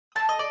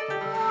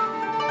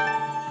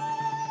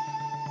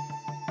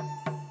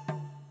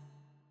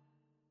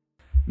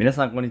皆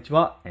さん、こんにち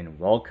は, and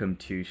welcome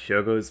to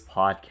Shogo's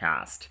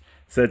podcast.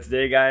 So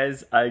today,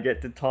 guys, I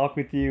get to talk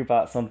with you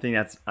about something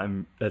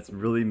that's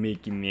really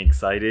making me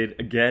excited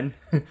again.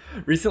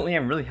 Recently,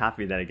 I'm really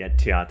happy that I get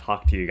to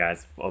talk to you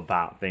guys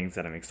about things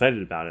that I'm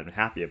excited about and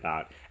happy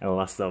about, and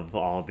less of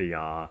all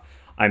the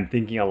I'm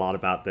thinking a lot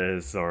about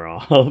this or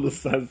all the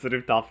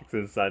sensitive topics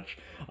and such.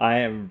 I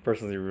am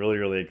personally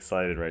really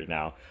excited right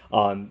now.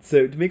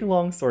 So to make a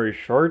long story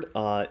short,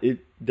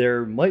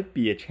 there might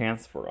be a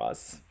chance for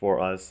us,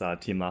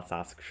 Team Let's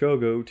Ask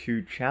Shogo,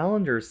 to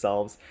challenge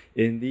ourselves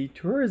in the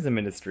tourism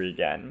industry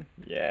again.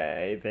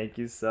 Yay, thank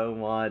you so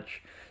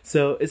much.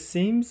 So it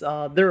seems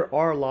there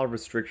are a lot of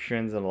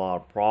restrictions and a lot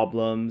of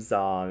problems.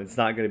 It's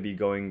not going to be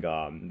going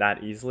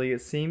that easily,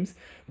 it seems.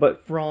 But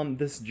from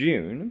this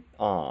June,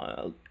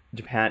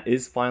 Japan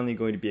is finally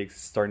going to be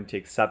starting to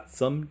accept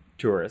some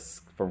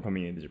tourists from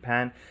coming into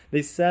Japan.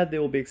 They said they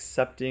will be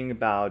accepting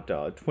about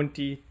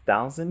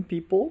 20,000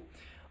 people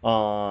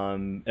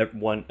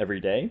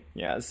every day.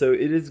 Yeah, so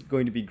it is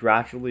going to be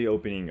gradually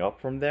opening up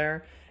from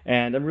there.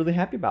 And I'm really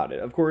happy about it.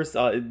 Of course,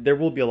 there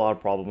will be a lot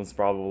of problems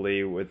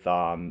probably with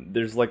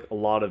there's like a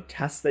lot of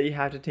tests that you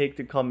have to take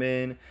to come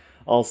in.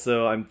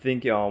 Also, I'm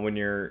thinking when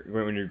you're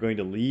going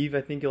to leave,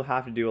 I think you'll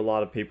have to do a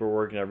lot of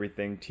paperwork and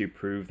everything to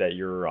prove that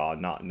you're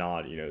not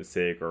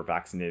sick or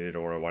vaccinated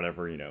or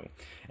whatever.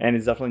 And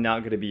it's definitely not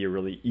going to be a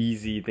really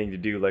easy thing to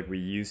do like we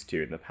used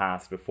to in the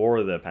past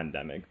before the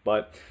pandemic.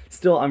 But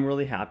still, I'm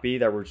really happy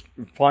that we're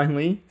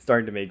finally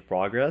starting to make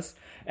progress.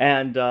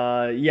 And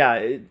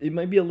it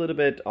might be a little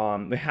bit.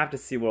 We have to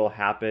see what will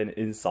happen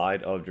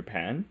inside of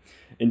Japan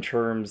in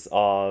terms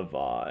of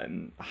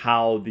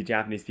how the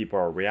Japanese people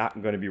are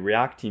going to be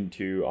reacting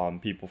to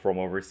people from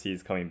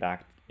overseas coming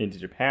back into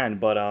Japan.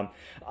 But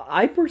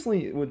I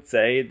personally would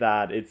say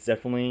that it's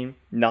definitely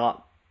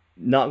not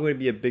going to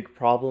be a big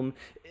problem.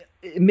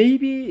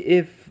 Maybe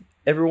if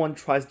everyone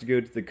tries to go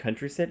to the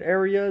countryside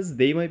areas,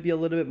 they might be a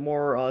little bit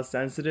more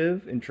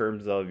sensitive in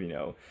terms of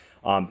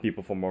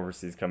people from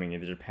overseas coming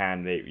into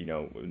Japan.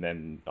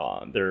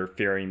 They're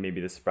fearing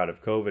maybe the spread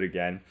of COVID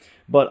again.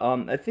 But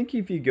I think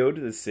if you go to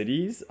the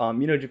cities,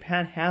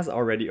 Japan has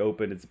already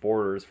opened its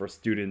borders for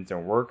students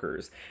and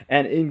workers.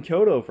 And in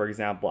Kyoto, for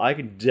example, I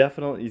can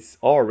definitely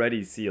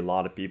already see a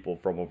lot of people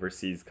from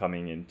overseas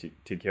coming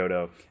into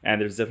Kyoto. And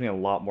there's definitely a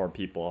lot more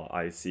people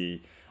I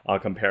see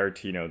compared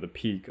to the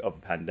peak of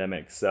the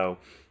pandemic. So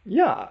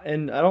yeah,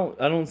 and I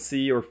don't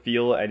see or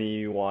feel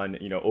anyone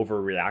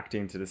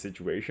overreacting to the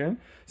situation.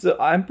 So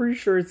I'm pretty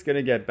sure it's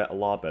gonna get a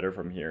lot better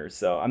from here.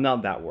 So I'm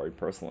not that worried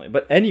personally.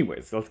 But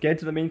anyways, let's get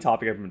to the main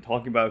topic. I've been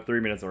talking about 3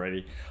 minutes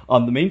already. The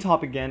main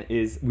topic again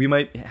is we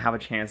might have a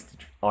chance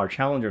to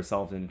challenge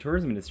ourselves in the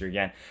tourism industry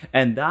again,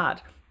 and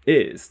that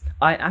is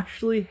I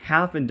actually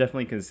have been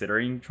definitely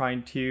considering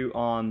trying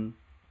to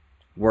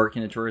work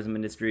in the tourism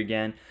industry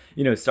again,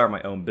 start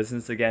my own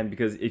business again,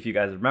 because if you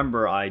guys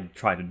remember, I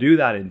tried to do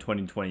that in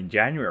 2020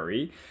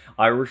 January.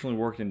 I originally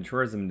worked in the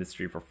tourism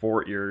industry for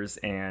 4 years,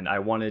 and I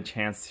wanted a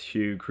chance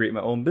to create my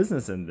own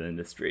business in the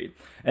industry.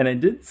 And I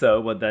did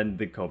so, but then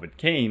the COVID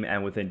came,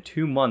 and within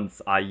 2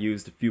 months, I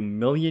used a few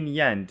million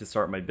yen to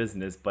start my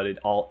business, but it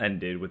all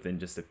ended within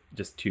just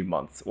 2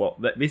 months. Well,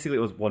 basically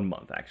it was 1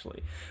 month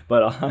actually.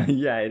 But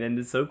it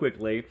ended so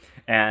quickly,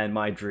 and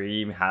my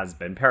dream has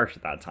been perished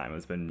at that time.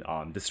 It's been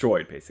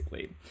destroyed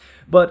basically.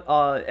 But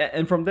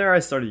and from there I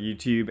started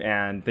YouTube,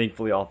 and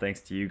thankfully, all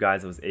thanks to you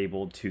guys, I was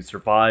able to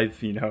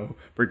survive,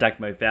 protect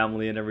my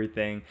family and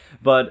everything.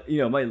 But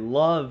my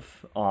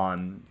love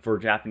for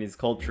Japanese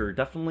culture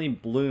definitely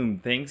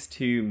bloomed thanks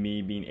to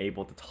me being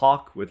able to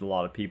talk with a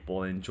lot of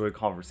people and enjoy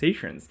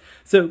conversations.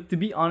 So to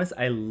be honest,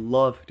 I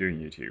love doing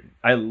YouTube.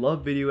 I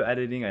love video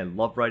editing, I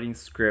love writing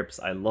scripts,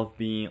 I love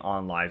being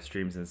on live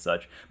streams and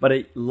such, but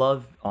I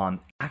love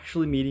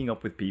actually meeting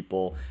up with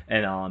people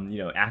and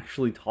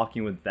actually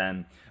talking with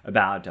them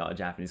about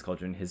Japanese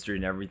culture and history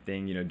and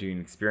everything, doing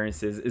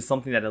experiences is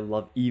something that I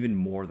love even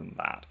more than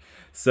that.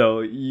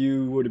 So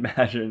you would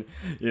imagine,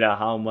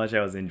 how much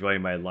I was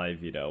enjoying my life,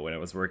 when I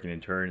was working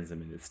in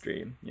tourism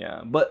industry.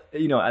 Yeah, but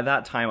at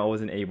that time I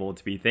wasn't able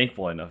to be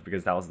thankful enough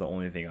because that was the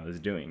only thing I was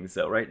doing.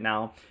 So right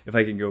now, if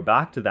I can go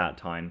back to that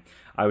time,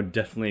 I would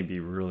definitely be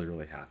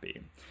really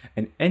happy.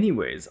 And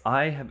anyways,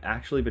 I have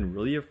actually been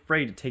really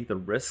afraid to take the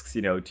risks,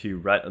 to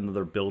rent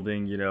another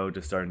building,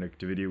 to start an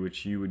activity,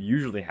 which you would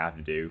usually have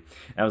to do.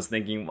 And I was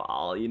thinking,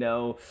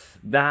 well,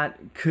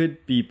 that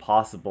could be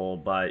possible,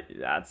 but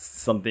that's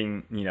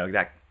something,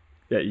 that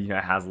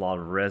has a lot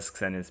of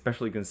risks, and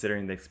especially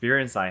considering the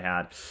experience I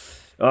had.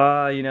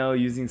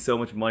 Using so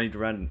much money to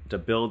rent a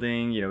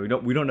building,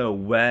 we don't know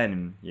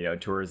when,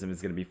 tourism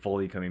is going to be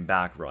fully coming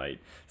back, right?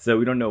 So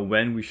we don't know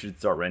when we should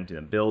start renting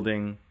a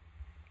building.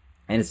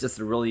 And it's just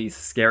a really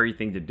scary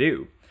thing to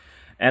do.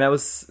 And I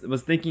was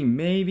thinking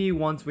maybe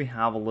once we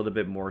have a little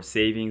bit more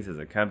savings as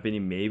a company,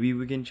 maybe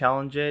we can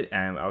challenge it.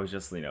 And I was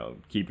just,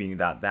 keeping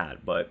that bad.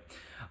 But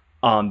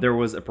there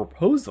was a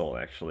proposal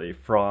actually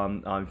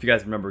from, if you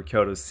guys remember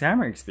Kyoto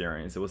Samurai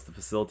Experience, it was the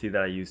facility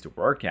that I used to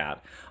work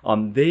at.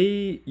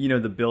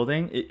 The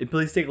building,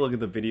 please take a look at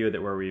the video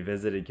that where we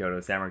visited Kyoto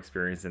Samurai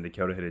Experience in the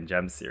Kyoto Hidden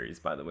Gems series,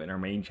 by the way, in our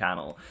main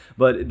channel.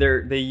 But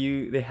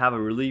they have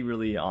a really,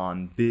 really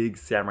big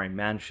samurai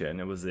mansion.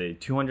 It was a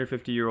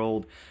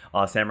 250-year-old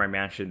samurai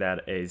mansion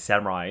that a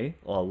samurai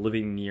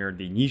living near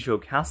the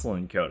Nijo Castle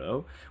in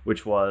Kyoto,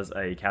 which was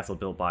a castle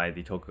built by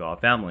the Tokugawa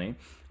family.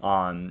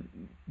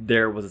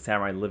 There was a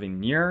samurai living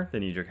near the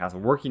Nijo Castle,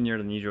 working near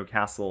the Nijo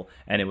Castle,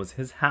 and it was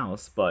his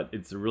house, but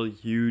it's a really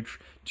huge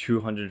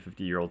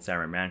 250-year-old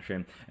samurai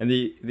mansion. And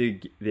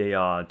they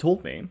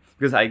told me,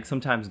 because I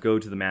sometimes go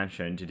to the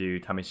mansion to do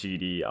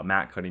tameshiri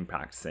mat cutting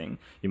practicing.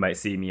 You might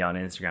see me on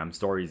Instagram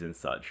stories and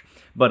such.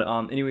 But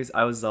anyways,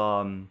 I was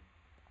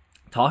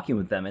talking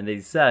with them, and they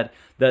said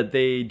that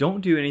they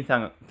don't do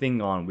anything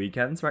on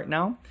weekends right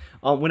now.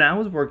 When I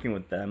was working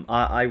with them,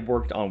 I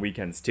worked on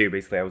weekends too.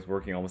 Basically, I was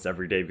working almost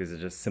every day because I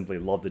just simply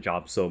love the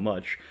job so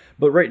much.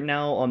 But right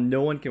now,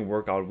 no one can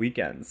work on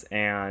weekends,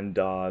 and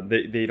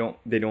they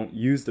don't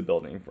use the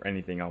building for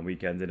anything on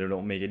weekends, and they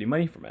don't make any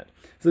money from it.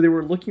 So they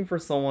were looking for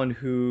someone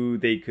who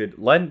they could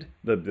lend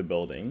the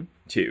building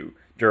to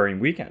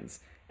during weekends.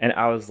 And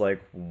I was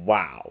like,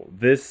 wow,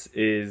 this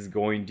is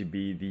going to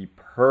be the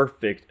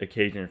perfect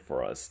occasion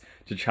for us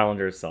to challenge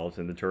ourselves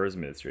in the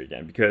tourism industry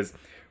again. Because,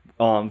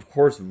 of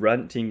course,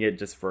 renting it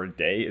just for a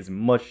day is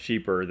much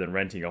cheaper than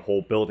renting a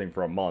whole building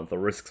for a month. The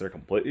risks are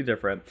completely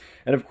different.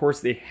 And, of course,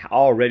 they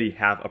already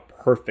have a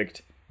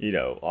perfect,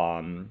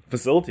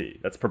 facility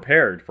that's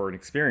prepared for an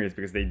experience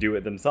because they do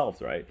it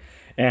themselves, right?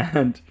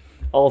 And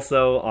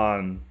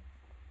also,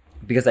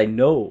 because I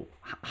know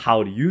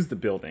how to use the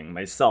building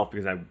myself,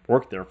 because I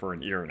worked there for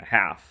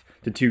 1.5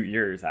 to 2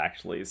 years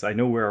actually, so I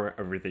know where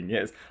everything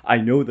is. I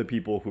know the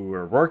people who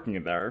are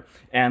working there,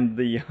 and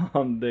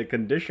the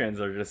conditions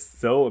are just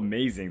so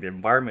amazing. The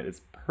environment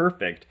is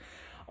perfect.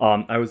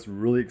 I was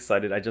really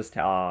excited. I just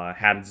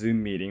had a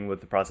Zoom meeting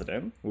with the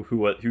president,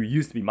 who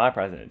used to be my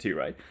president too,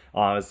 right?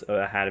 I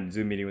had a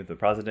Zoom meeting with the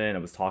president. I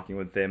was talking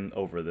with him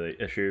over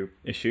the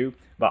issue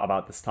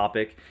about this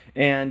topic,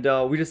 and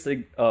we just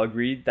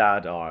agreed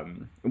that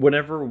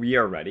whenever we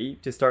are ready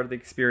to start the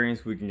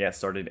experience, we can get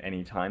started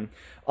anytime.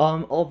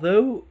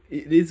 Although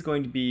it is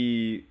going to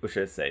be, what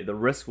should I say, the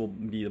risk will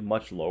be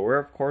much lower,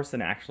 of course,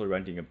 than actually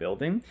renting a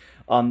building.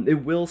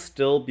 It will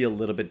still be a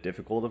little bit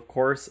difficult, of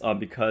course,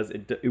 because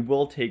it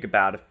will take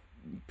about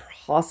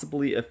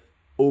possibly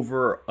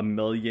over 1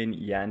 million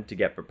yen to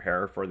get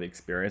prepared for the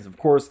experience. Of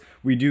course,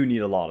 we do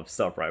need a lot of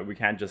stuff, right? We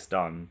can't just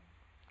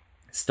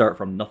start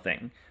from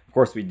nothing. Of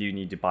course, we do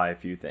need to buy a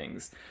few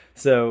things.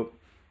 So,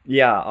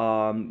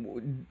 yeah,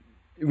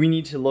 we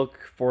need to look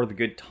for the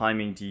good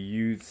timing to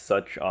use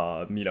such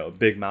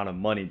big amount of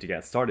money to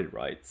get started,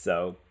 right?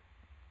 So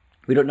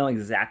we don't know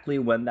exactly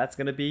when that's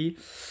going to be,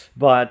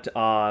 but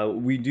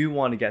we do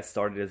want to get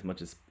started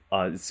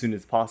as soon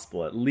as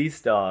possible. At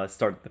least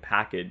start the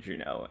package,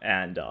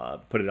 and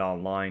put it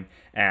online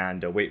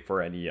and wait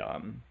for any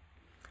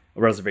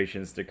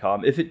reservations to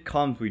come. If it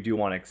comes, we do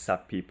want to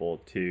accept people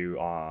to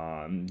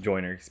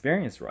join our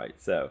experience, right?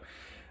 So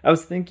I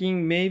was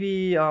thinking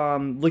maybe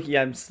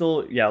I'm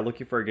still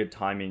looking for a good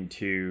timing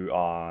to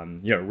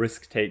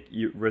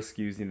risk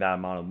using that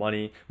amount of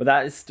money, but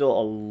that is still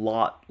a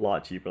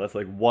lot cheaper. That's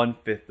like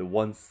 1/5 to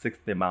 1/6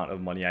 the amount of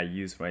money I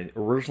used when I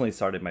originally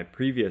started my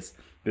previous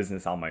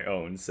business on my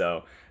own.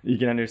 So you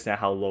can understand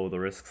how low the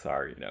risks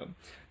are,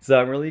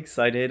 So I'm really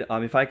excited.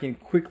 If I can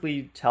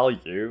quickly tell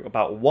you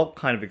about what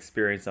kind of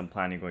experience I'm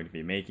going to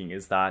be making,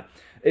 is that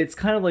it's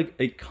kind of like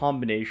a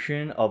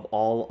combination of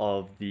all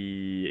of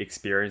the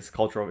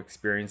cultural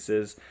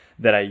experiences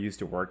that I used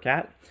to work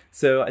at.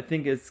 So I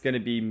think it's going to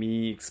be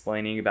me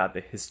explaining about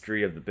the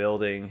history of the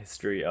building,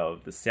 history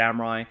of the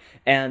samurai,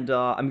 and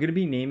I'm going to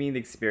be naming the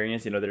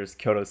experience. There's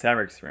Kyoto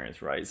Samurai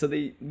Experience, right? So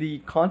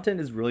the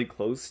content is really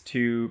close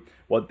to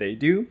what they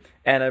do,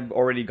 and I've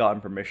already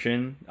gotten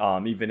permission,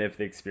 even if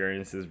the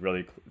experience is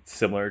really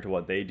similar to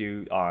what they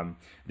do.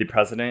 The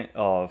president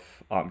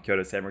of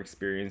Kyoto Samurai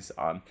Experience,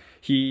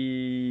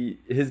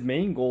 his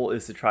main goal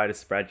is to try to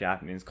spread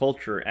Japanese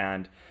culture,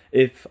 and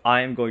if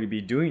I am going to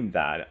be doing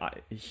that,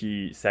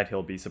 he said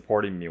he'll be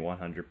supporting me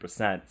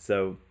 100%.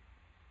 So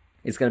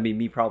it's going to be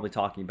me probably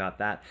talking about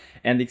that.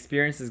 And the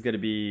experience is going to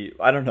be,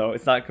 I don't know,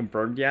 it's not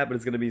confirmed yet, but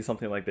it's going to be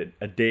something like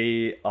a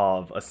day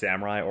of a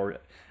samurai, or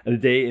a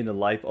day in the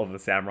life of a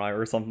samurai,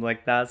 or something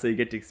like that. So you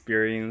get to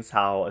experience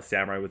how a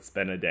samurai would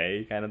spend a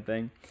day, kind of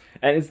thing.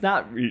 And it's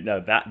not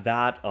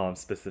that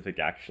specific,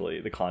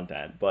 actually, the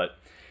content, but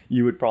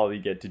you would probably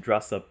get to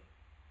dress up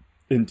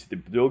into the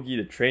budogi,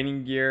 the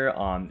training gear.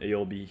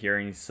 You'll be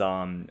hearing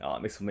some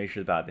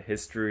explanations about the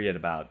history and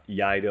about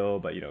iaido,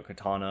 about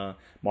katana,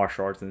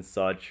 martial arts and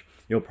such.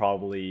 You'll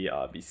probably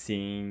be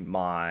seeing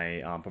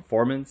my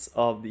performance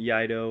of the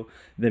iaido.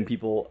 Then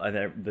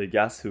the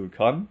guests who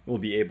come will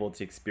be able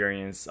to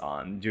experience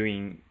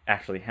doing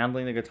actually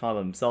handling the katana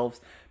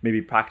themselves,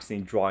 maybe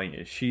practicing drawing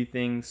and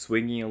sheathing,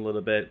 swinging a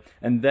little bit,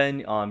 and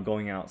then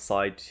going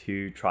outside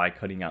to try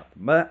cutting out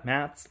the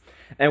mats.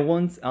 And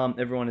once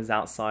everyone is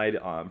outside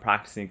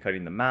practicing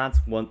cutting the mats,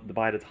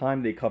 by the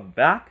time they come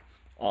back,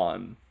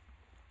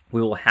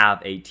 we will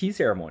have a tea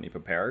ceremony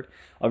prepared,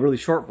 a really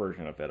short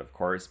version of it, of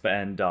course,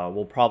 and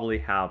we'll probably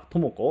have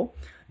Tomoko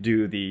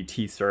do the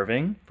tea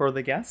serving for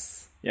the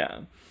guests.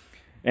 Yeah.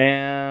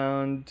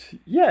 And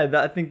yeah,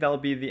 I think that'll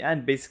be the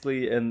end.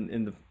 Basically,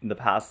 in the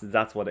past,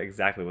 that's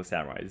exactly what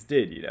samurais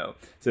did, you know.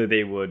 So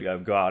they would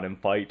go out and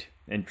fight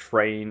and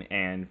train,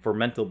 and for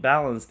mental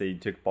balance, they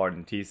took part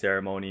in tea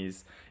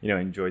ceremonies. You know,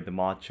 enjoyed the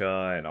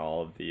matcha and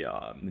all of the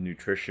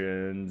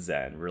nutritions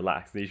and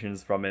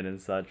relaxations from it and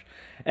such.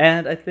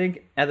 And I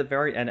think at the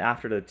very end,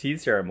 after the tea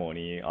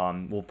ceremony,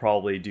 we'll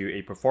probably do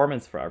a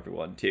performance for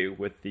everyone too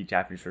with the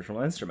Japanese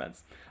traditional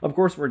instruments. Of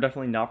course, we're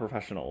definitely not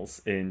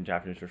professionals in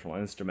Japanese traditional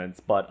instruments,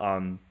 but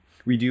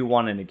we do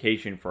want an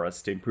occasion for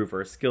us to improve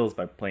our skills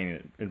by playing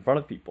it in front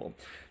of people.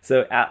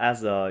 So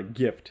as a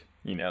gift,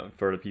 you know,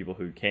 for the people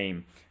who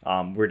came,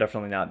 we're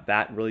definitely not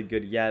that really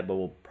good yet, but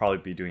we'll probably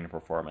be doing a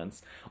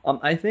performance.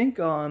 I think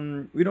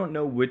we don't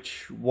know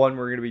which one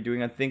we're going to be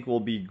doing. I think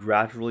we'll be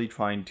gradually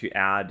trying to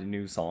add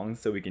new songs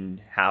so we can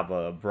have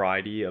a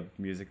variety of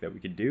music that we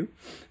could do.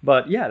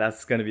 But yeah,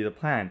 that's going to be the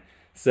plan.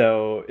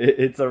 So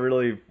it's a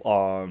really,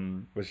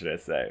 what should I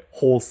say,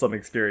 wholesome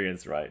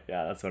experience, right?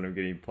 Yeah, that's what I'm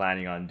going to be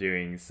planning on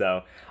doing.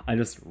 So I'm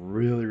just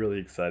really, really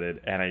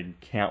excited, and I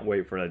can't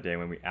wait for the day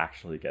when we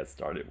actually get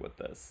started with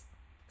this.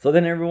 So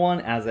then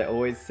everyone, as I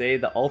always say,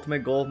 the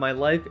ultimate goal of my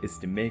life is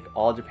to make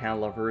all Japan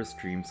lovers'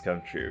 dreams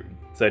come true.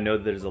 So I know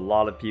that there's a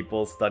lot of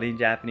people studying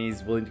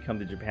Japanese, willing to come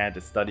to Japan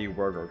to study,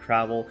 work, or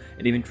travel,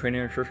 and even train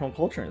in traditional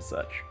culture and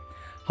such.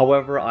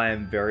 However, I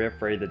am very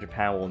afraid that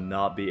Japan will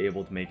not be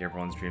able to make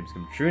everyone's dreams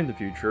come true in the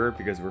future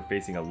because we're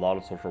facing a lot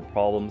of social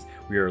problems,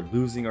 we are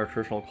losing our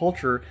traditional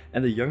culture,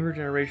 and the younger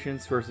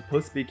generations who are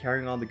supposed to be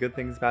carrying on the good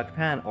things about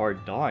Japan are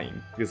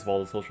dying because of all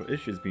the social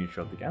issues being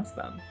shoved against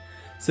them.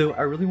 So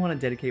I really want to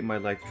dedicate my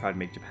life to try to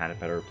make Japan a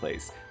better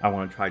place. I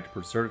want to try to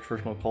preserve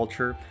traditional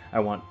culture, I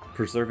want to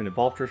preserve and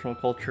evolve traditional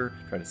culture,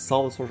 try to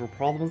solve the social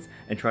problems,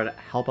 and try to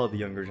help out the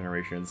younger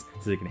generations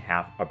so they can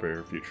have a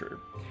better future.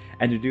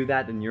 And to do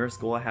that, the nearest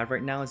goal I have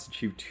right now is to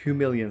achieve 2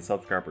 million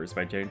subscribers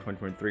by January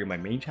 2023 on my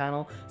main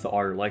channel, so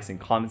all your likes and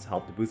comments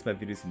help to boost my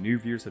videos to new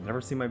viewers who have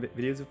never seen my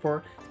videos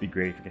before. It'd be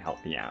great if you can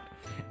help me out.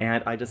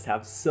 And I just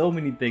have so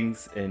many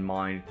things in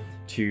mind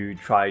to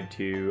try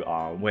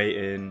to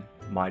weigh in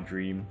my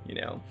dream, you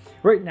know.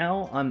 Right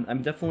now,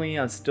 I'm definitely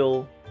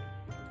still,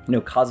 you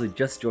know, Kazu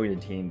just joined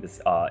the team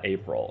this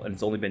April, and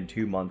it's only been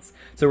 2 months,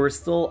 so we're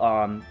still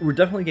we're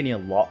definitely getting a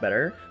lot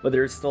better, but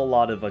there's still a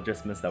lot of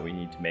adjustments that we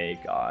need to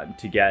make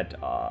to get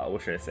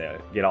what should I say,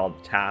 get all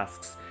the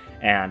tasks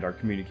and our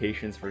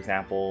communications, for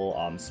example,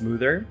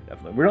 smoother.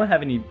 Definitely, we don't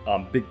have any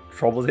big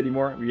troubles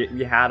anymore.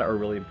 We had our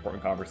really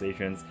important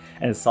conversations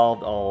and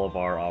solved all of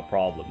our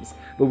problems,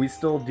 but we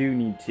still do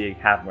need to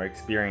have more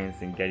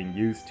experience in getting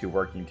used to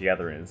working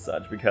together and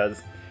such,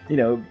 because, you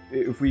know,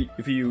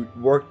 if you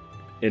work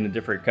in a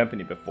different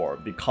company before,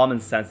 the common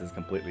sense is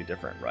completely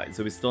different, right?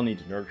 So we still need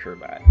to nurture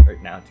that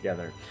right now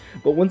together.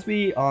 But once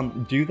we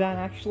do that,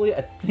 actually,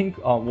 I think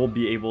we'll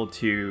be able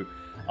to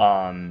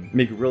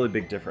make a really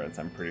big difference,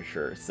 I'm pretty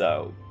sure.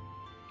 So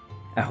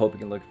I hope you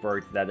can look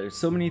forward to that. There's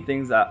so many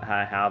things that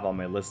I have on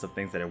my list of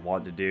things that I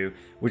want to do,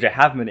 which I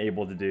haven't been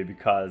able to do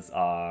because,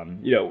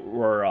 you know,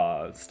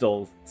 we're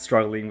still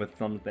struggling with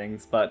some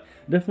things. But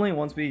definitely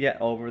once we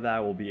get over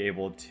that, we'll be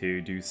able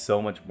to do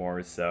so much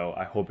more. So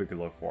I hope you can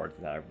look forward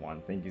to that,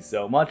 everyone. Thank you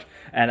so much.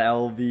 And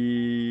I'll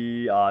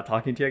be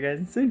talking to you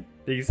guys soon.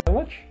 Thank you so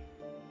much.